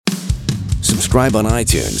Subscribe on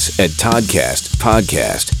iTunes at Toddcast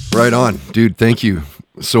Podcast. Right on. Dude, thank you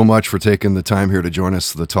so much for taking the time here to join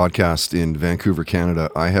us, the Toddcast in Vancouver, Canada.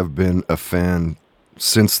 I have been a fan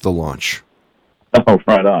since the launch. Oh,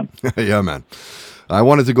 right on. Yeah, man. I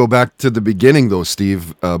wanted to go back to the beginning, though,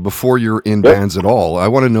 Steve, before you're in bands at all. I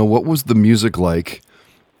want to know, what was the music like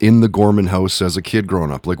in the Gorman house as a kid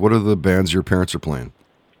growing up? Like, what are the bands your parents are playing?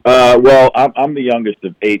 Well, I'm the youngest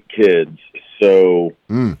of 8 kids, so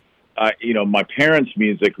my parents'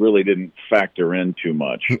 music really didn't factor in too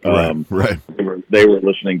much. Right. They were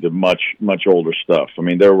listening to much older stuff. I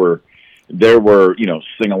mean, there were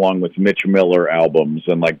sing along with Mitch Miller albums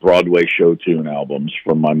and like Broadway show tune albums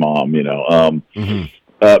from my mom.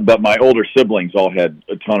 But my older siblings all had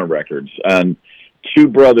a ton of records, and 2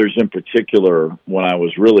 brothers in particular. When I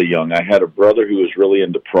was really young, I had a brother who was really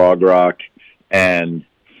into prog rock and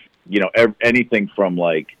anything from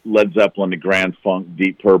like Led Zeppelin to Grand Funk,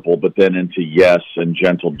 Deep Purple, but then into Yes and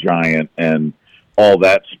Gentle Giant and all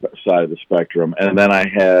that side of the spectrum. And then I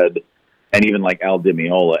had, and even like Al Di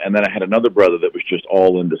Meola. And then I had another brother that was just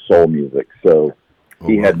all into soul music. So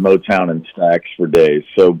he had Motown and Stax for days.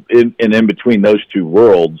 So in between those 2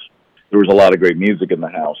 worlds, there was a lot of great music in the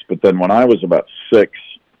house. But then when I was about 6,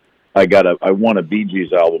 I won a Bee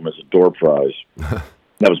Gees album as a door prize.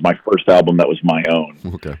 That was my first album that was my own.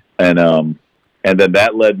 Okay. And then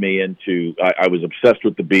that led me into, I was obsessed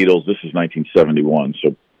with the Beatles. This is 1971.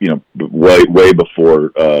 So, way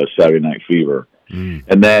before Saturday Night Fever.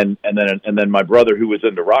 And then my brother, who was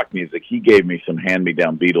into rock music, he gave me some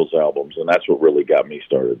hand-me-down Beatles albums, and that's what really got me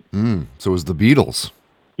started. So it was the Beatles.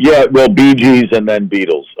 Yeah, well, Bee Gees and then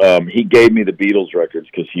Beatles. He gave me the Beatles records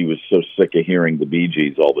because he was so sick of hearing the Bee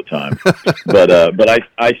Gees all the time. but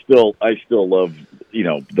I still love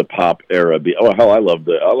the pop era. I love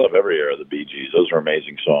every era of the Bee Gees. Those are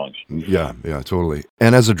amazing songs. Yeah, totally.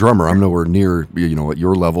 And as a drummer, I'm nowhere near at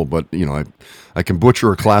your level, but I can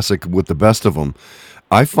butcher a classic with the best of them.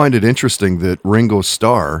 I find it interesting that Ringo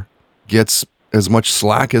Starr gets as much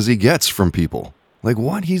slack as he gets from people. Like,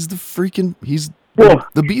 what? He's the Beatles.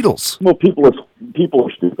 Well, people are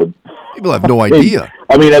stupid. People have no idea.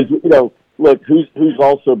 I mean, as look, who's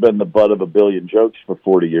also been the butt of a billion jokes for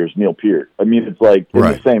 40 years? Neil Peart. I mean, it's like in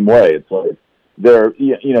the same way. It's like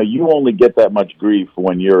you only get that much grief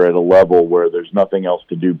when you're at a level where there's nothing else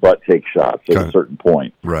to do but take shots at a certain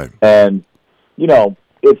point. Right. And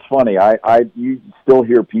it's funny. You still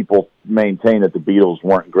hear people maintain that the Beatles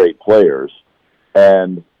weren't great players,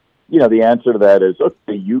 and the answer to that is,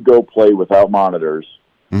 okay, you go play without monitors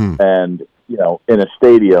and, in a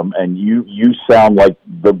stadium, and you sound like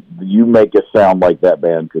you make a sound like that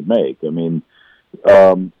band could make. I mean,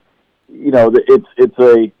 I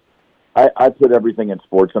put everything in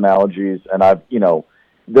sports analogies, and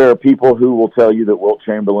there are people who will tell you that Wilt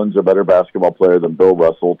Chamberlain's a better basketball player than Bill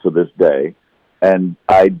Russell to this day, and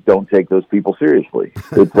I don't take those people seriously.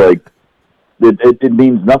 It's like, It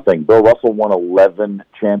means nothing. Bill Russell won 11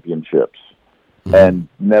 championships and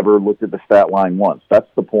never looked at the stat line once. That's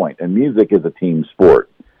the point. And music is a team sport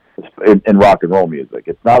in rock and roll music.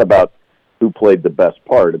 It's not about who played the best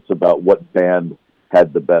part. It's about what band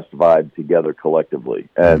had the best vibe together collectively.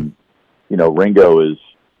 And, Ringo is,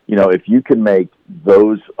 if you can make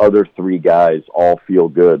those other 3 guys all feel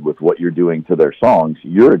good with what you're doing to their songs,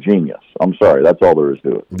 you're a genius. I'm sorry. That's all there is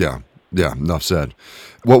to it. Yeah, enough said.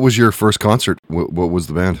 What was your first concert? What was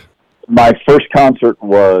the band? My first concert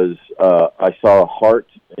was, I saw Heart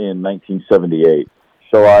in 1978.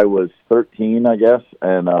 So I was 13, I guess,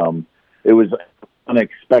 and it was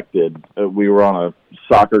unexpected. We were on a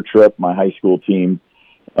soccer trip, my high school team,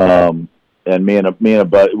 and me and a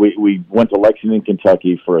buddy, we went to Lexington,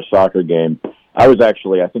 Kentucky for a soccer game. I think I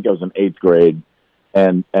was in 8th grade,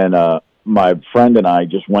 and my friend and I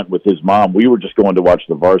just went with his mom. We were just going to watch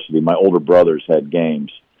the varsity. My older brothers had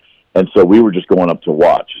games, and so we were just going up to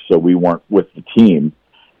watch. So we weren't with the team,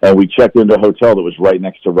 and we checked into a hotel that was right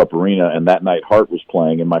next to Rupp Arena, and that night Heart was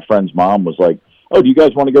playing, and my friend's mom was like, "Oh, do you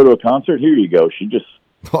guys want to go to a concert? Here you go." She just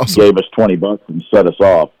gave us $20 and set us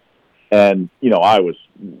off. And,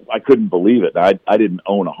 I couldn't believe it. I didn't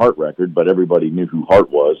own a Heart record, but everybody knew who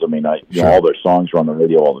Heart was. I mean, all their songs were on the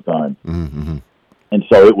radio all the time. Mm-hmm. And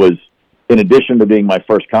so it was, in addition to being my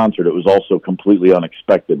first concert, it was also completely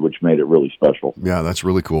unexpected, which made it really special. Yeah, that's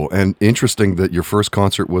really cool. And interesting that your first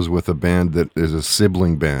concert was with a band that is a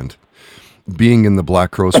sibling band. Being in the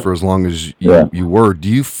Black Crowes for as long as you were, do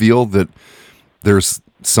you feel that there's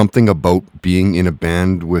something about being in a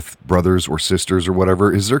band with brothers or sisters or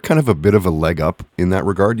whatever? Is there kind of a bit of a leg up in that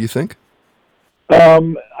regard, do you think?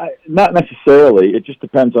 Not necessarily. It just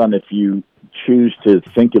depends on if you choose to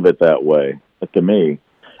think of it that way, to me.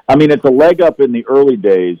 I mean, it's a leg up in the early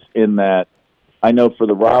days in that I know for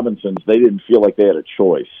the Robinsons, they didn't feel like they had a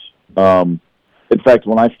choice. In fact,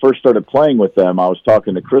 when I first started playing with them, I was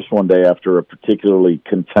talking to Chris one day after a particularly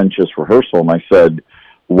contentious rehearsal, and I said,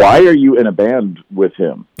 why are you in a band with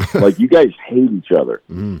him? Like, you guys hate each other.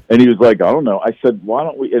 And he was like, I don't know. I said, why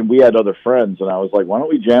don't we, and we had other friends, and I was like, why don't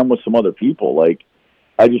we jam with some other people? Like,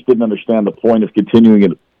 I just didn't understand the point of continuing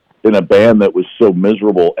in a band that was so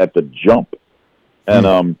miserable at the jump.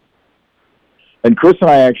 And Chris and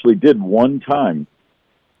I actually did one time.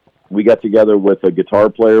 We got together with a guitar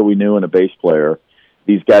player we knew and a bass player,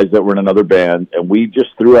 these guys that were in another band, and we just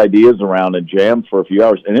threw ideas around and jammed for a few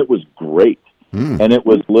hours, and it was great. And it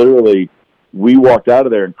was literally, we walked out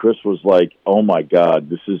of there, and Chris was like, oh, my God,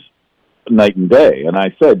 this is night and day. And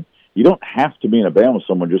I said, you don't have to be in a band with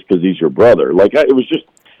someone just because he's your brother. Like, it was just,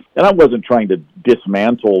 and I wasn't trying to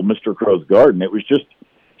dismantle Mr. Crow's Garden. It was just,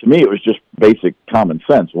 to me, it was just basic common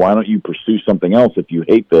sense. Why don't you pursue something else if you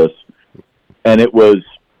hate this? And it was,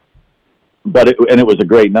 it was a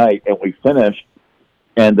great night, and we finished.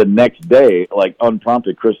 And the next day, like,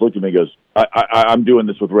 unprompted, Chris looked at me and goes, I'm doing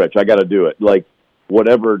this with Rich. I got to do it. Like,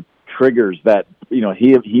 whatever triggers that, you know,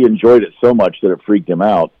 he enjoyed it so much that it freaked him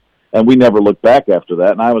out. And we never looked back after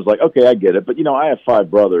that. And I was like, okay, I get it. But, you know, I have 5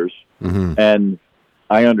 brothers, and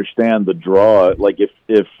I understand the draw. Like,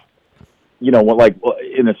 if you know, like,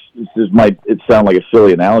 it sound like a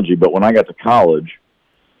silly analogy, but when I got to college,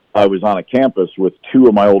 I was on a campus with 2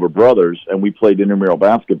 of my older brothers, and we played intramural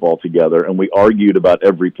basketball together, and we argued about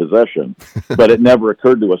every possession. But it never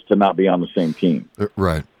occurred to us to not be on the same team.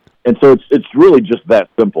 Right. And so it's really just that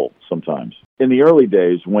simple sometimes. In the early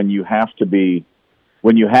days, when you have to,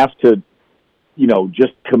 you know,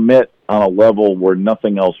 just commit on a level where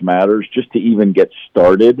nothing else matters, just to even get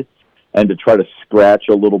started and to try to scratch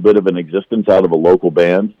a little bit of an existence out of a local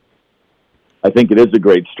band, I think it is a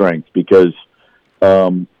great strength because,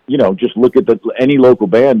 you know, just look at any local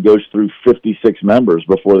band goes through 56 members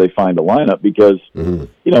before they find a lineup because, you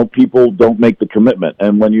know, people don't make the commitment.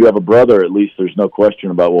 And when you have a brother, at least there's no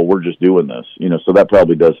question about, well, we're just doing this, you know, so that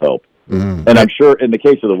probably does help. And I'm sure in the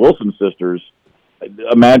case of the Wilson sisters,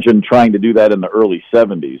 imagine trying to do that in the early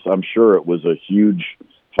 70s. I'm sure it was a huge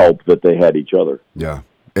help that they had each other. Yeah.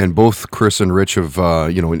 And both Chris and Rich have,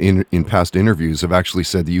 you know, in past interviews have actually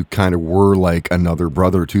said that you kind of were like another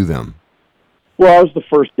brother to them. Well, I was the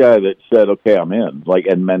first guy that said, okay, I'm in, like,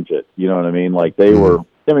 and meant it. You know what I mean? Like, they were,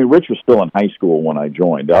 I mean, Rich was still in high school when I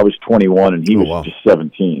joined. I was 21 and he was just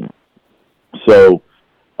 17. So,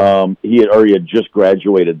 he had just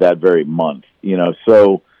graduated that very month, you know.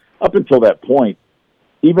 So up until that point,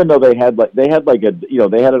 even though they had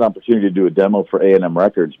an opportunity to do a demo for A&M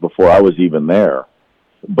Records before I was even there.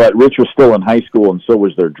 But Rich was still in high school, and so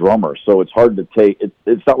was their drummer. So it's hard to take.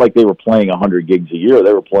 It's not like they were playing 100 gigs a year.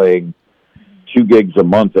 They were playing 2 gigs a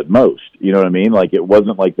month at most. You know what I mean? Like, it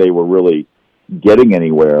wasn't like they were really getting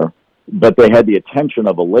anywhere. But they had the attention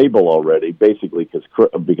of a label already, basically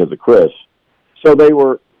because of Chris. So they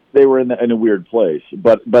were in a weird place.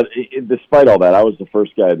 But despite all that, I was the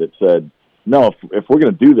first guy that said, no, if we're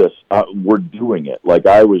going to do this, we're doing it. Like,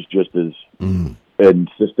 I was just as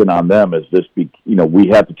insistent on them as this, you know, we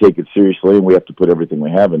have to take it seriously and we have to put everything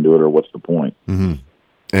we have into it, or what's the point?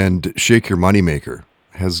 And Shake Your Moneymaker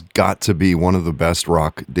has got to be one of the best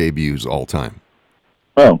rock debuts all time.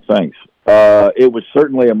 Oh, thanks. It was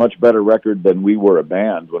certainly a much better record than we were a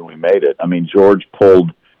band when we made it. I mean, George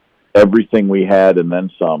pulled everything we had and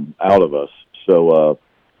then some out of us. So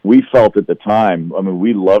we felt at the time, I mean,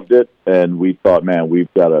 we loved it, and we thought, man,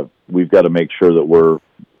 we've got to make sure that we're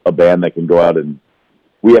a band that can go out, and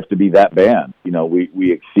we have to be that band. You know,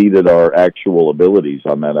 we exceeded our actual abilities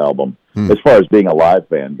on that album. As far as being a live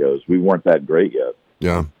band goes, we weren't that great yet.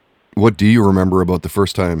 Yeah. What do you remember about the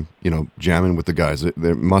first time, you know, jamming with the guys?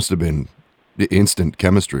 There must have been instant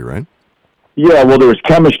chemistry, right? Yeah, well, there was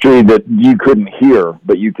chemistry that you couldn't hear,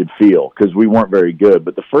 but you could feel, because we weren't very good.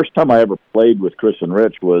 But the first time I ever played with Chris and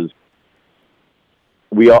Rich was,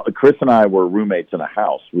 Chris and I were roommates in a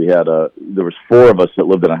house. There was 4 of us that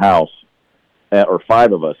lived in a house, or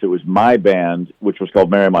 5 of us. It was my band, which was called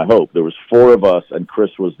Marry My Hope. There was 4 of us, and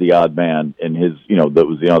Chris was the odd man in his, you know, that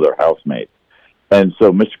was the other housemate. And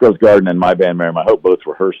so Mr. Crow's Garden and my band, Marry My Hope, both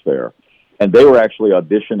rehearsed there. And they were actually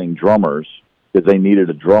auditioning drummers because they needed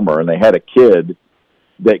a drummer. And they had a kid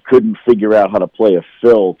that couldn't figure out how to play a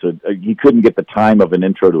fill. He couldn't get the time of an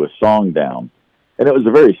intro to a song down. And it was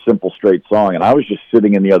a very simple, straight song. And I was just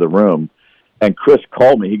sitting in the other room. And Chris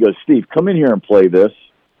called me. He goes, Steve, come in here and play this.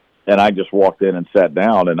 And I just walked in and sat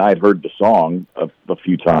down. And I'd heard the song a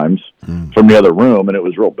few times from the other room. And it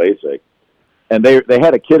was real basic. And they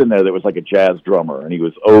had a kid in there that was like a jazz drummer, and he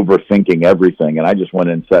was overthinking everything. And I just went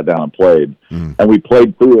in and sat down and played. And we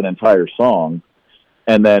played through an entire song.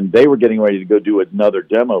 And then they were getting ready to go do another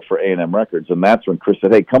demo for A&M Records. And that's when Chris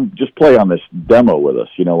said, hey, come just play on this demo with us.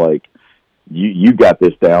 You know, like, you got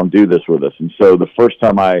this down, do this with us. And so the first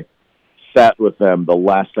time I sat with them, the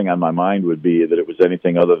last thing on my mind would be that it was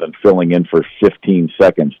anything other than filling in for 15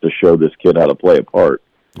 seconds to show this kid how to play a part.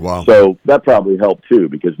 Wow. So that probably helped too,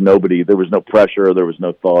 because there was no pressure, there was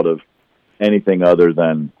no thought of anything other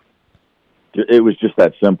than, it was just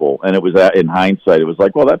that simple. And it was in hindsight, it was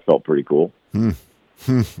like, well, that felt pretty cool.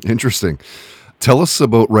 Interesting. Tell us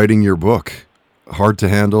about writing your book, Hard to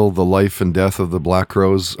Handle: The Life and Death of the Black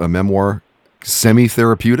Crowes, a memoir,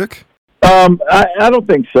 semi-therapeutic? I don't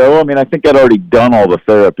think so. I mean, I think I'd already done all the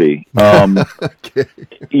therapy. Okay.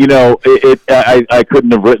 You know, I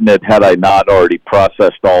couldn't have written it had I not already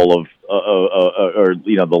processed all of, or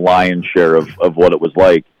you know, the lion's share of what it was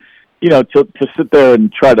like. You know, to sit there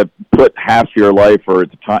and try to put half your life, or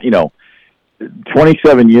at the time, you know,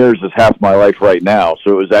 27 years is half my life right now.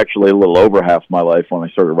 So it was actually a little over half my life when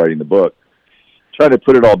I started writing the book. Try to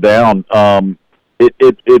put it all down.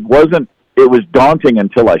 It wasn't. It was daunting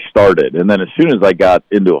until I started, and then as soon as I got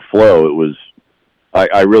into a flow, it was.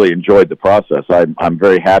 I really enjoyed the process. I'm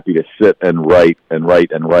very happy to sit and write,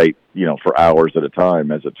 you know, for hours at a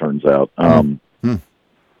time, as it turns out, to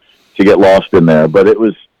get lost in there. But it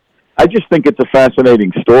was. I just think it's a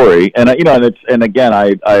fascinating story, and you know, and again,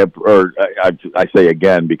 I say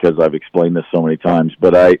again because I've explained this so many times,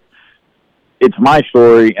 but it's my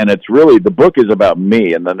story, and it's really, the book is about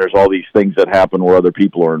me, and then there's all these things that happen where other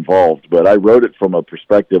people are involved. But I wrote it from a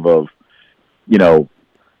perspective of, you know,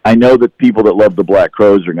 I know that people that love the Black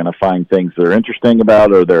Crowes are going to find things that are interesting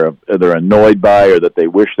about, or they're annoyed by, or that they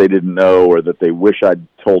wish they didn't know, or that they wish I'd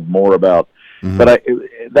told more about. But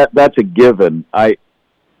that's a given.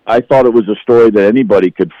 I thought it was a story that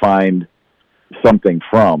anybody could find something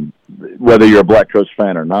from, whether you're a Black Crowes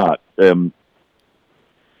fan or not.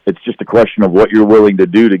 It's just a question of what you're willing to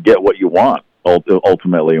do to get what you want,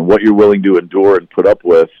 ultimately, and what you're willing to endure and put up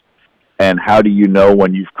with, and how do you know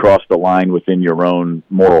when you've crossed a line within your own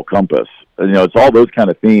moral compass. And, you know, it's all those kind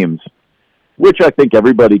of themes, which I think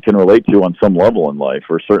everybody can relate to on some level in life,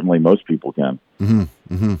 or certainly most people can.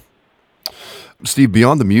 Steve,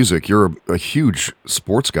 beyond the music, you're a huge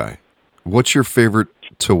sports guy. What's your favorite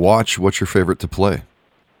to watch? What's your favorite to play?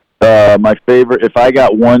 My favorite, if I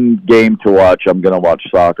got one game to watch, I'm going to watch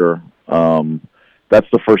soccer. That's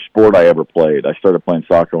the first sport I ever played. I started playing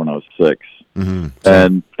soccer when I was 6.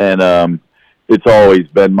 And it's always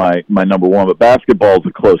been my number one, but basketball is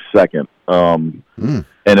a close second.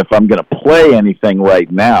 And if I'm going to play anything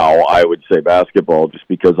right now, I would say basketball, just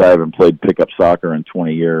because I haven't played pickup soccer in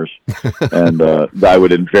 20 years. And I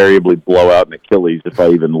would invariably blow out an Achilles if I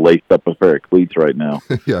even laced up a pair of cleats right now.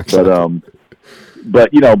 Yeah, exactly.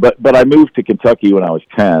 But you know, but I moved to Kentucky when I was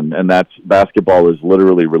 10, and basketball is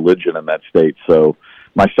literally religion in that state. So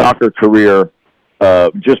my soccer career,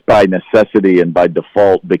 just by necessity and by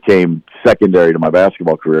default, became secondary to my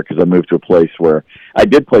basketball career, because I moved to a place where I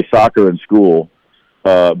did play soccer in school,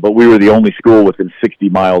 but we were the only school within 60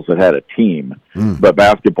 miles that had a team. But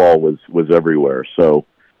basketball was everywhere. So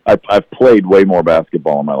I've played way more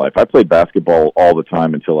basketball in my life. I played basketball all the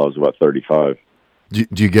time until I was about 35. Do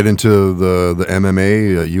you get into the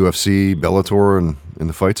MMA, UFC, Bellator, and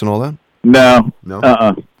the fights and all that? No.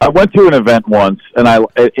 I went to an event once, and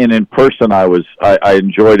in person I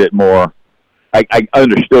enjoyed it more. I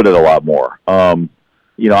understood it a lot more.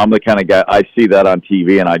 You know, I'm the kind of guy, I see that on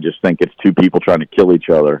TV, and I just think it's two people trying to kill each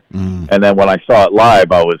other. And then when I saw it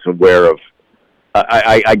live, I was aware of.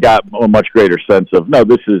 I got a much greater sense of, no,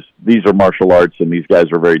 these are martial arts, and these guys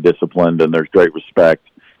are very disciplined, and there's great respect.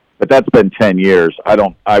 But that's been 10 years.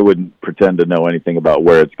 I wouldn't pretend to know anything about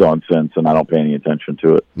where it's gone since, and I don't pay any attention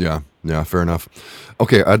to it. Yeah, fair enough.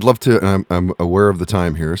 Okay, I'd love to, and I'm aware of the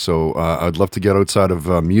time here, so I'd love to get outside of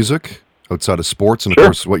music, outside of sports, and of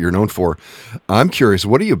course what you're known for. I'm curious,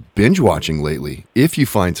 what are you binge watching lately? If you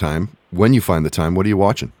find time, when you find the time, what are you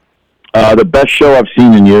watching? The best show I've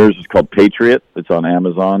seen in years is called Patriot. It's on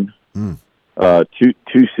Amazon. 2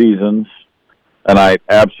 seasons. And I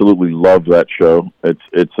absolutely love that show. And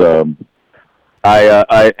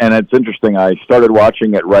it's interesting. I started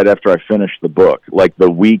watching it right after I finished the book. Like the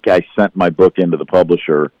week I sent my book into the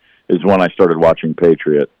publisher is when I started watching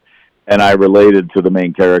Patriot. And I related to the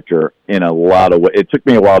main character in a lot of ways. It took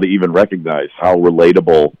me a while to even recognize how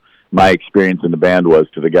relatable my experience in the band was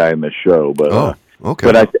to the guy in this show. But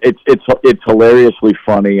okay. But it's hilariously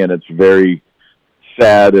funny, and it's very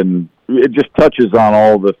sad and it just touches on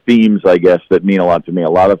all the themes, I guess, that mean a lot to me. A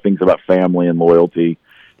lot of things about family and loyalty,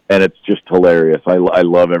 and it's just hilarious. I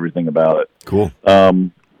love everything about it. Cool.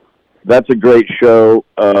 That's a great show.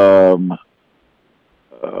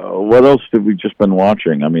 What else have we just been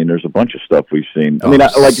watching? I mean, there's a bunch of stuff we've seen. I mean, I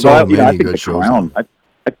think The Crown.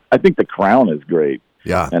 I think The Crown is great.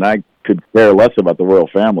 Yeah. And I could care less about the royal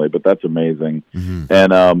family, but that's amazing. Mm-hmm.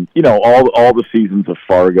 And all the seasons of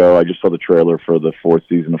Fargo. I just saw the trailer for the 4th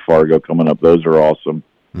season of Fargo coming up. Those are awesome.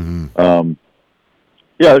 Mm-hmm.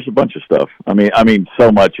 Yeah, there's a bunch of stuff. I mean,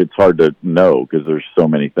 so much it's hard to know because there's so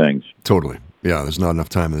many things. Totally. Yeah, there's not enough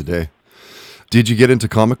time in the day. Did you get into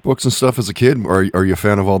comic books and stuff as a kid? Are you a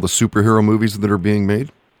fan of all the superhero movies that are being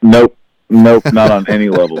made? Nope, not on any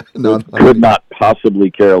level. Could not possibly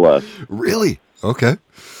care less. Really? Okay.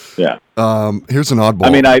 Yeah. Here's an oddball. I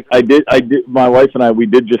mean, I did. My wife and we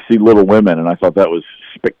did just see Little Women, and I thought that was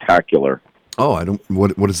spectacular. Oh, I don't.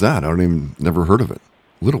 What is that? Never heard of it.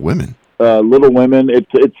 Little Women. Little Women. It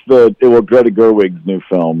was Greta Gerwig's new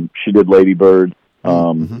film. She did Lady Bird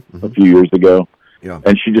a few years ago. Yeah.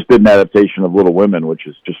 And she just did an adaptation of Little Women, which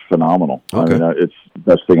is just phenomenal. Okay. I mean, it's the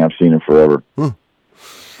best thing I've seen in forever. Huh.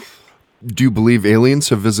 Do you believe aliens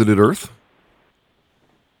have visited Earth?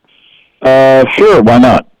 Sure, why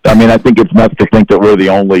not? I mean, I think it's nuts to think that we're the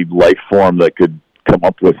only life form that could come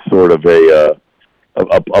up with sort of a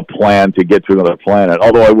plan to get to another planet.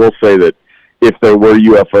 Although I will say that if there were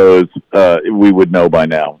UFOs, we would know by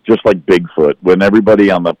now. Just like Bigfoot, when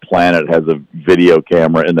everybody on the planet has a video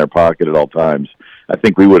camera in their pocket at all times, I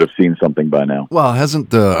think we would have seen something by now. Well, I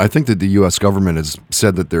think that the U.S. government has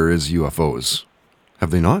said that there is UFOs.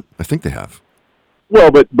 Have they not? I think they have. Well,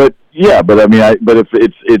 but I mean, but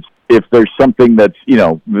if there's something that's,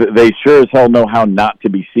 they sure as hell know how not to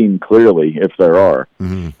be seen clearly if there are.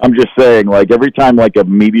 Mm-hmm. I'm just saying, like, every time like a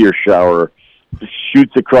meteor shower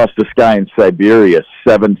shoots across the sky in Siberia,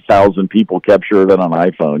 7,000 people capture it on an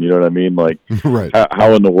iPhone. You know what I mean? Like, right.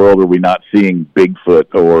 How in the world are we not seeing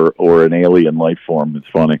Bigfoot or an alien life form? It's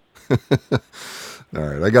funny. All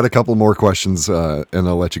right, I got a couple more questions, and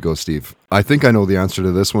I'll let you go, Steve. I think I know the answer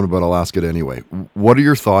to this one, but I'll ask it anyway. What are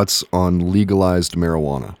your thoughts on legalized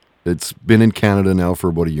marijuana? It's been in Canada now for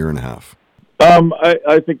about a year and a half.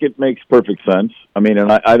 I think it makes perfect sense. I mean,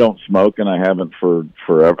 and I don't smoke, and I haven't for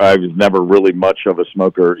forever. I was never really much of a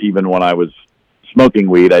smoker. Even when I was smoking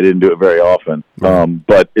weed, I didn't do it very often.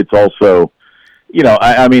 But it's also,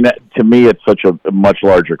 I mean, to me, it's such a much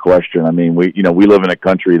larger question. I mean, we live in a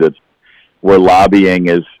country where lobbying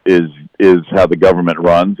is how the government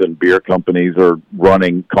runs, and beer companies are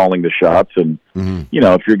calling the shots. And,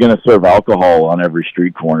 if you're going to serve alcohol on every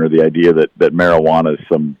street corner, the idea that marijuana is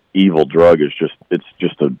some evil drug is it's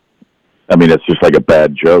just like a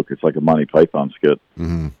bad joke. It's like a Monty Python skit.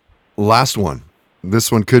 Mm-hmm. Last one.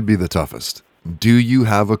 This one could be the toughest. Do you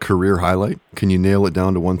have a career highlight? Can you nail it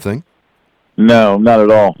down to one thing? No, not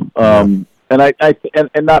at all. And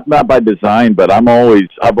not by design, but I've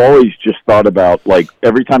always just thought about, like,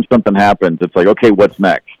 every time something happens, it's like, okay, what's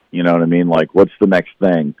next? You know what I mean? Like, what's the next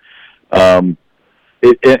thing?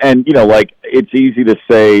 Like, it's easy to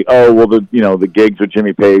say, oh, well, the gigs with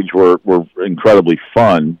Jimmy Page were incredibly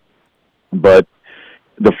fun, but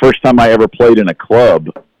the first time I ever played in a club,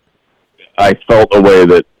 I felt a way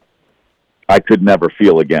that I could never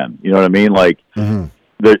feel again. You know what I mean? Like,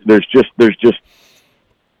 there's just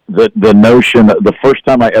the notion that the first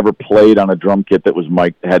time I ever played on a drum kit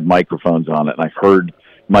that had microphones on it, and I heard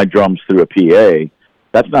my drums through a PA,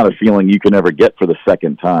 that's not a feeling you can ever get for the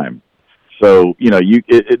second time. So,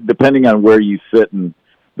 depending on where you sit and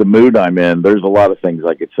the mood I'm in, there's a lot of things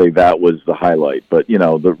I could say that was the highlight. But,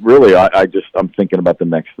 I'm thinking about the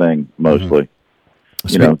next thing mostly.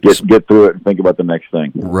 Get through it and think about the next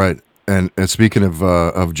thing. Right. And speaking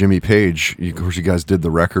of Jimmy Page, of course, you guys did the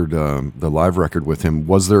record, the live record with him.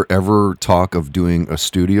 Was there ever talk of doing a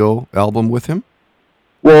studio album with him?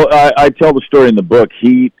 Well, I tell the story in the book.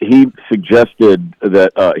 He suggested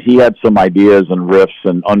that he had some ideas and riffs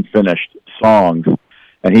and unfinished songs,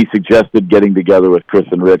 and he suggested getting together with Chris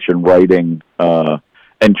and Rich and writing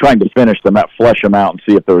and trying to finish them out, flesh them out, and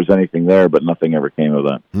see if there was anything there, but nothing ever came of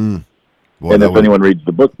that. Well, and if anyone reads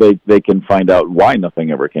the book, they can find out why nothing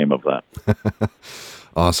ever came of that.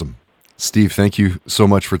 Awesome. Steve, thank you so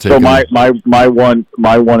much for taking. So my one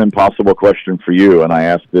impossible question for you, and I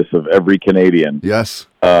ask this of every Canadian. Yes.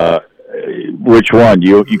 Which one?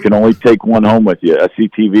 You can only take one home with you: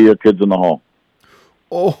 SCTV or Kids in the Hall?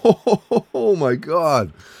 Oh my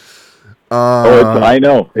God! I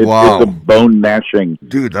know. It's a bone gnashing.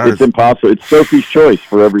 Dude, it's impossible. It's Sophie's choice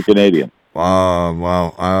for every Canadian.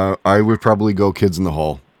 Wow. I would probably go Kids in the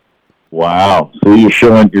Hall. Wow. So you're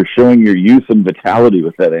showing your youth and vitality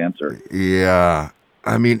with that answer. Yeah.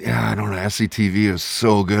 I mean, I don't know. SCTV is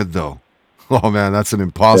so good, though. Oh, man, that's an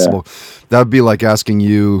impossible. Yeah. That'd be like asking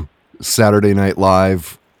you Saturday Night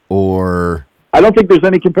Live or... I don't think there's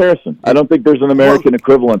any comparison. I don't think there's an American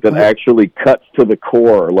equivalent that actually cuts to the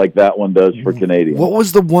core like that one does for Canadians. What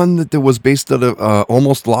was the one that was based out of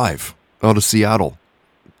Almost Live out of Seattle?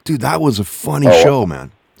 Dude, that was a funny show,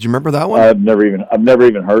 man. Do you remember that one? I've never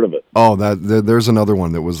even heard of it. Oh, there's another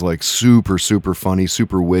one that was like super, super funny,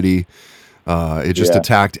 super witty. It just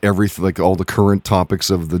attacked everything, like all the current topics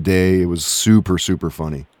of the day. It was super, super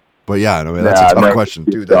funny. But yeah, no, that's a tough question,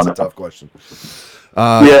 dude. That's a tough question.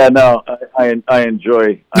 I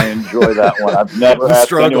enjoy that one. I've never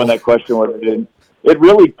asked anyone that question. It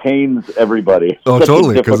really pains everybody. Oh,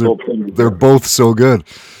 totally, because they're both so good.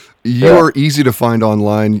 You are easy to find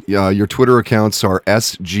online. Your Twitter accounts are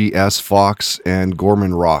SGS Fox and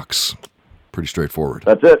Gorman Rocks. Pretty straightforward.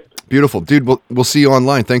 That's it. Beautiful. Dude, we'll see you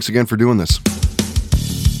online. Thanks again for doing this.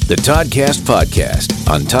 The Toddcast Podcast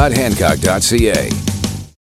on ToddHancock.ca.